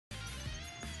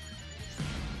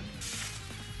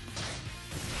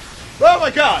Oh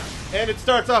my god! And it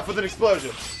starts off with an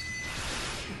explosion.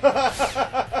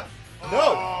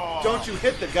 No! Don't you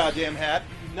hit the goddamn hat.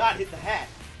 Do not hit the hat.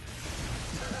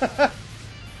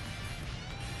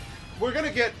 We're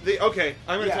gonna get the... Okay,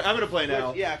 I'm gonna play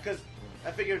now. Yeah, because I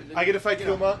figured... I get to fight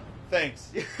Kuma?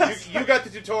 Thanks. Yes. You got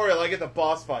the tutorial, I get the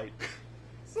boss fight.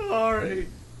 Sorry.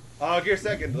 Gear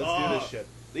second, let's do this shit.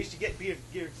 At least you get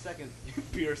gear second.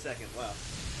 Beer second, wow.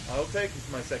 I'll take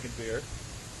my second beer.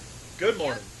 Good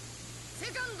morning.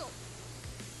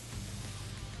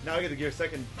 Now I get the gear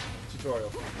second tutorial.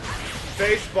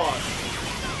 Face boss.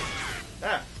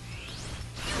 Ah.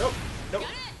 Nope. Nope.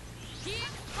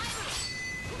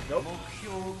 Nope.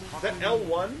 Is that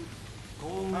L1?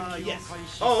 Yes.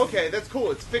 Oh, okay, that's cool.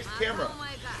 It's fixed camera.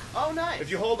 Oh, nice. If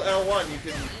you hold L1, you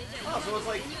can... Oh, so it's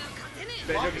like...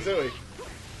 Banjo-Kazooie.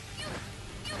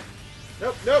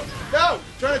 Nope, nope, no!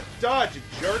 Trying to dodge, you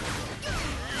jerk.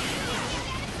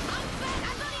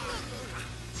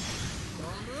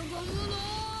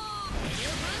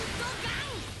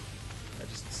 Now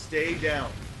just stay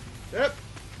down. Yep.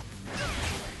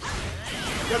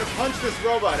 I'm gonna punch this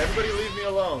robot. Everybody leave me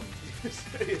alone.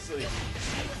 Seriously.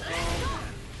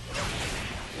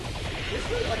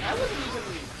 Like, I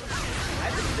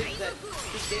didn't think that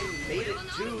this game made it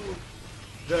to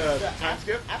the time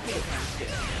skip? After the time skip.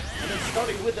 And then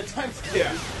starting with the time skip.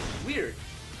 Yeah. Is weird.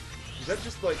 Is that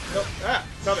just like... Nope. Ah!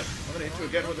 Stop it. I'm gonna hit you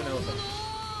again with an elephant.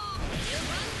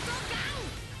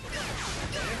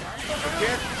 I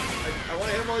can't... I want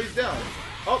to hit him while he's down.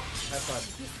 Oh! Have fun.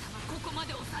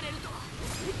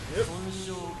 Yep.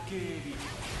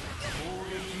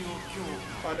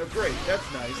 Oh, no, great. That's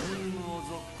nice.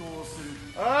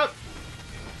 Up!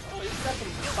 Oh, he's got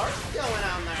some parts going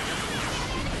on there.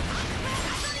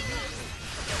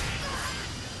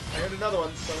 I heard another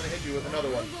one, so I'm gonna hit you with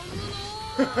another one.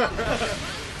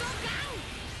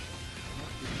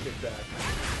 Kick back.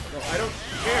 No, I don't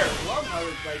care. I love how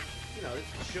it's like, you know, it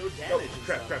showed damage. Oh,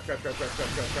 crap.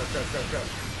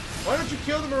 Why don't you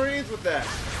kill the Marines with that?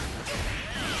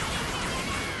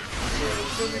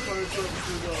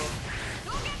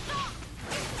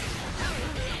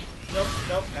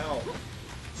 Nope, ow.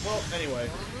 Well, anyway,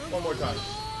 one more time.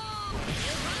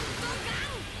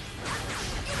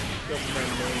 Kill some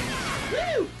random Marines.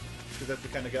 Woo! Because that's the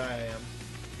kind of guy I am.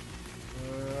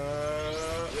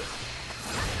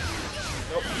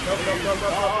 Nope.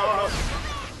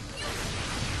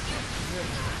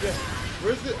 Yeah.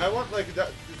 Where's the... I want, like...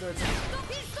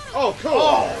 Oh, cool!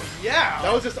 Oh, yeah!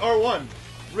 That was just R1.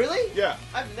 Really? Yeah.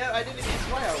 I didn't even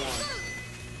try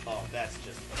R1. Oh, that's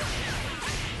just...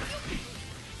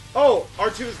 Oh,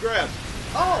 R2 is grab.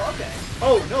 Oh, okay.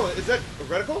 Oh, no, is that a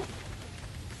reticle?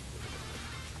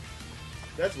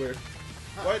 That's weird.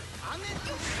 Huh. What?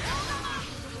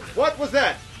 What was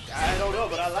that? I don't know,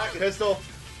 but I like it. Pistol.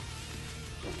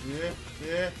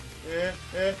 Yeah.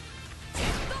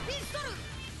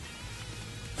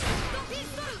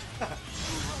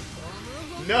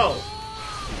 No.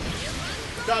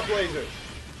 Stop lasers.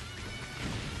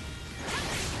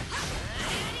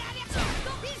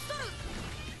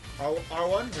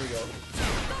 R1? Here we go.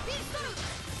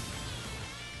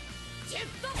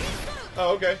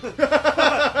 Oh, okay.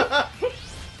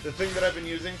 The thing that I've been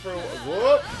using for...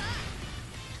 Whoop!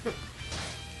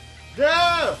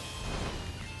 No!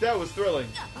 That was thrilling.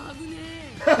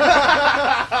 What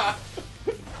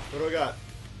do I got?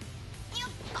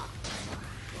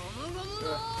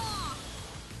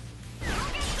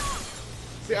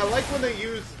 See, I like when they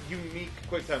use unique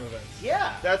QuickTime events.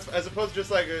 Yeah. That's as opposed to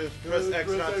just like a press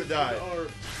X not to die.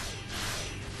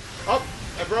 Oh,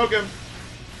 I broke him.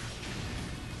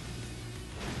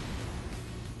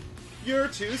 You're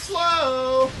too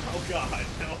slow. Oh God,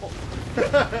 no.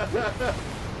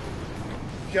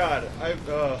 God,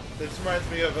 this reminds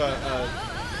me of a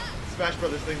Smash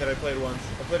Brothers thing that I played once.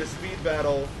 I played a speed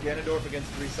battle, Ganondorf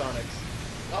against 3 Sonics.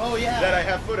 Oh yeah. That I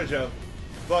have footage of,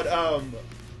 but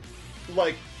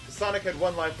like Sonic had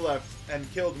 1 life left and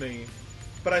killed me,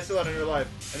 but I still had another life,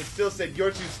 and it still said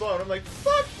you're too slow, and I'm like,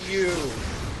 fuck you.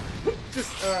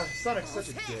 Just Sonic's such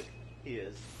a dick. He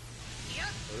is.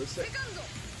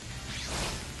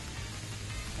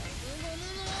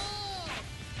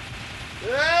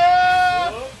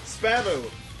 Ah! Spamu.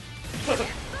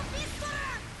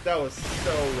 That was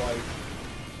so white.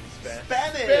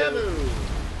 Spamu.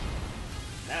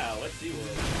 Now let's see what.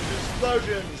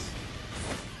 Explosions.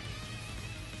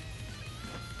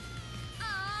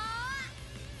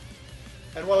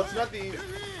 And while it's not the...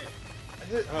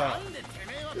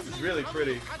 this is really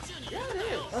pretty. Yeah, it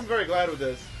is. I'm very glad with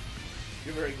this.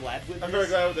 You're very glad with this? I'm very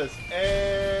glad with this.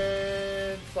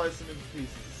 And slice them into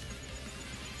pieces.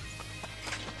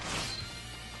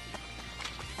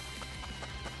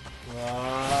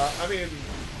 I mean,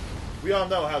 we all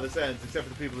know how this ends, except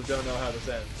for the people who don't know how this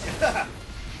ends.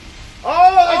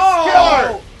 Oh,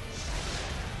 killer!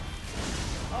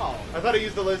 Oh. I thought he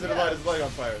used the laser to light his leg on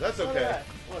fire. That's okay.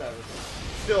 Whatever.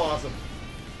 Still awesome.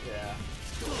 Yeah.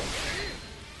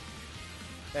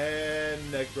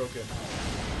 And neck broken.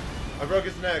 I broke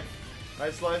his neck.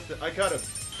 I sliced it. I cut him.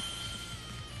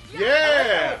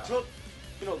 Yeah! It took,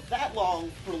 that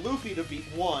long for Luffy to beat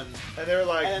one. And they're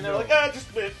like, and they're no. like, just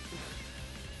quit.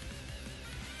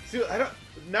 See,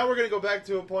 now we're gonna go back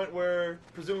to a point where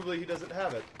presumably he doesn't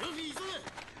have it.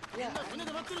 Yeah.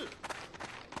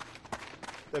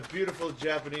 That beautiful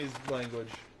Japanese language.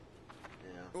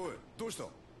 Yeah.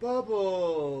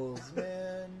 Bubbles,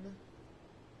 man.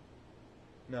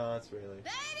 No, that's really.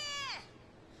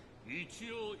 Cheap.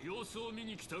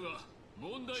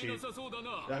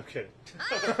 I'm kidding.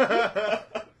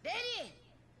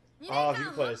 Oh, if you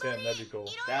could play as him, that'd be cool.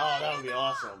 That would be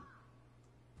awesome.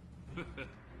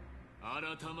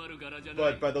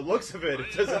 But by the looks of it,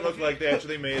 it doesn't look like they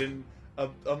actually made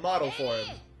a model for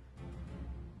him.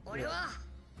 Yeah.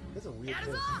 That's a weird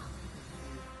voice.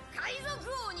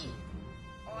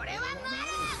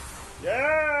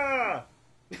 Yeah!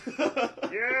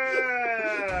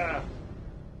 Yeah!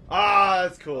 Ah,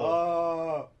 that's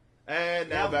cool. And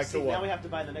now back to one. Now we have to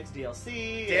buy the next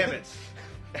DLC. Damn it!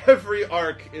 Every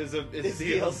arc is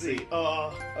DLC.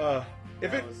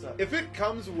 If it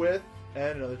comes with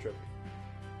and another trophy.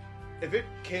 If it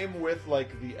came with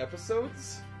like the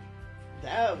episodes,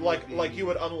 that would like you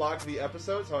would unlock the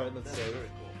episodes. All right, let's say. Very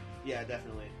cool. Yeah,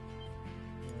 definitely.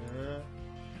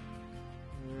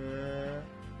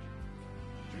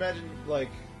 Imagine like.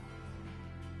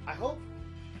 I hope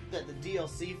that the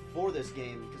DLC for this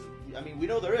game, because I mean we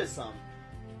know there is some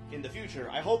in the future.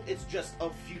 I hope it's just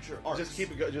of future arcs. Just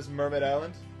keep it going. Just Mermaid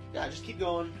Island. Yeah, just keep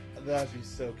going. That'd be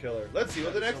so killer. Let's see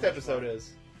what the next episode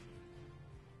is.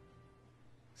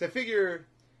 Because I figure,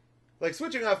 like,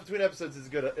 switching off between episodes is a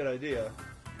good idea.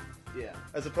 Yeah.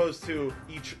 As opposed to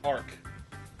each arc.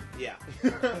 Yeah.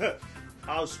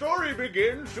 Our story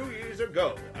begins 2 years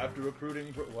ago after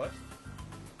recruiting for what?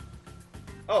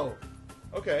 Oh,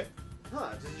 okay.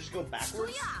 Huh? Does it just go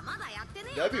backwards?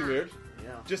 That'd be weird.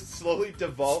 Yeah. Just slowly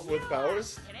devolve with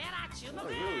powers. Oh,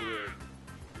 really weird.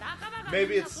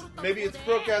 Maybe it's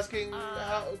broadcasting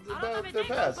about their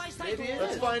past. Maybe it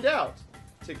Let's is. find out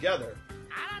together.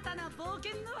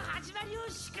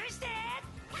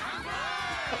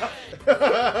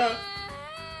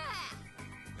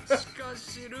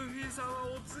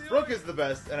 Brook is the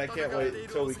best, and I can't wait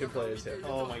until we can play as him.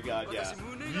 Oh my god, yeah.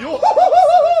 Yo!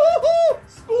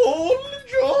 Skull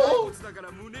Joe!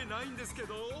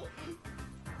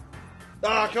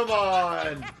 Ah, come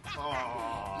on!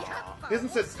 He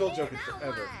hasn't said Skull Joke in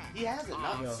forever. He hasn't,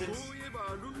 not No. since...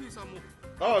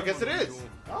 Oh, I guess it is.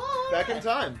 Oh, Back in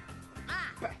time.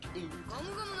 Back in...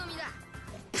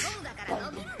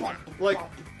 Like,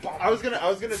 I was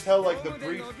gonna tell like the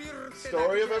brief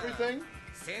story of everything,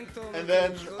 and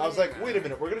then I was like, wait a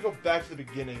minute, we're gonna go back to the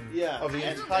beginning of the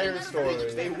entire story.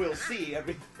 They will see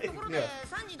everything. Yeah.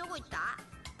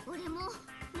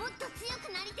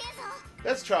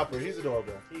 That's Chopper. He's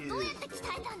adorable. He is adorable.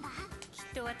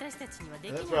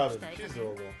 And that's Robin. She's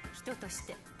adorable.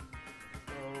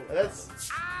 Oh, And that's.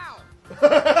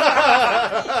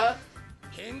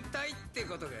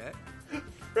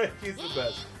 Franky's the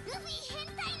best.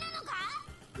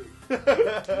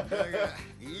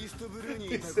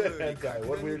 He said hentai.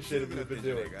 What weird shit have you been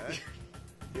doing?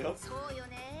 Yep.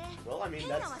 Well, I mean,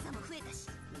 it's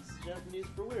Japanese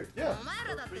for weird. Yeah.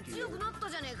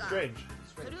 Strange.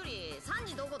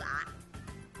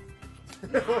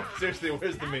 Seriously,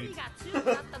 where's the meat?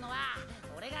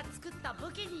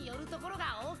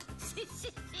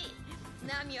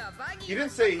 He didn't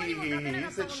say he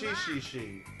said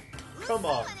she. Come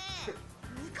on.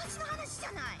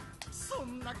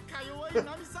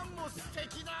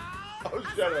 Oh,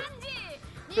 shut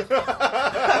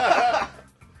up.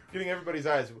 Getting everybody's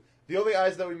eyes. The only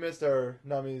eyes that we missed are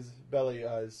Nami's belly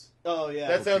eyes. Oh, yeah.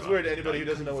 That sounds weird to anybody who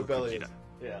doesn't know what belly is.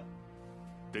 Yeah.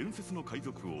 I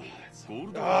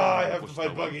have to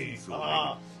fight Buggy.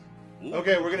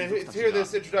 Okay, we're gonna hear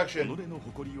this introduction.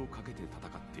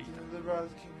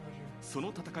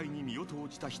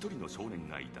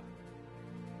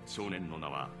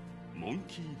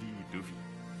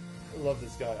 I love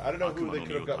this guy. I don't know who they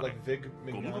could have got, like Vig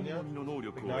Mignogna?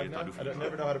 I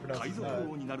never know how to pronounce his name.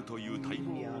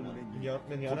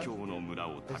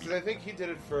 Mignogna? Because I think he did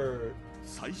it for...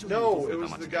 No, it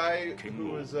was the guy who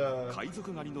was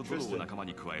Tristan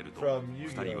from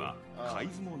Yu-Gi-Oh!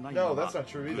 No, that's not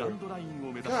true either.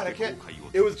 God, I can't...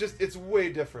 It was just... It's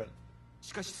way different.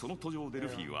 しかしその途上でル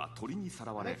フィは鳥にさ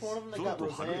らわれゾロと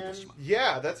はぐれてしまう。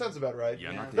 Yeah, that sounds about right.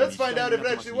 やがて Let's find out if it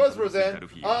actually was Roseanne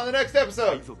on the next 海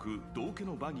episode. 賊道家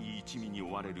のバギー一味に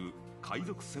追われる海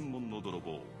賊専門の泥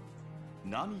棒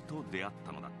ナミと出会っ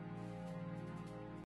たのだ。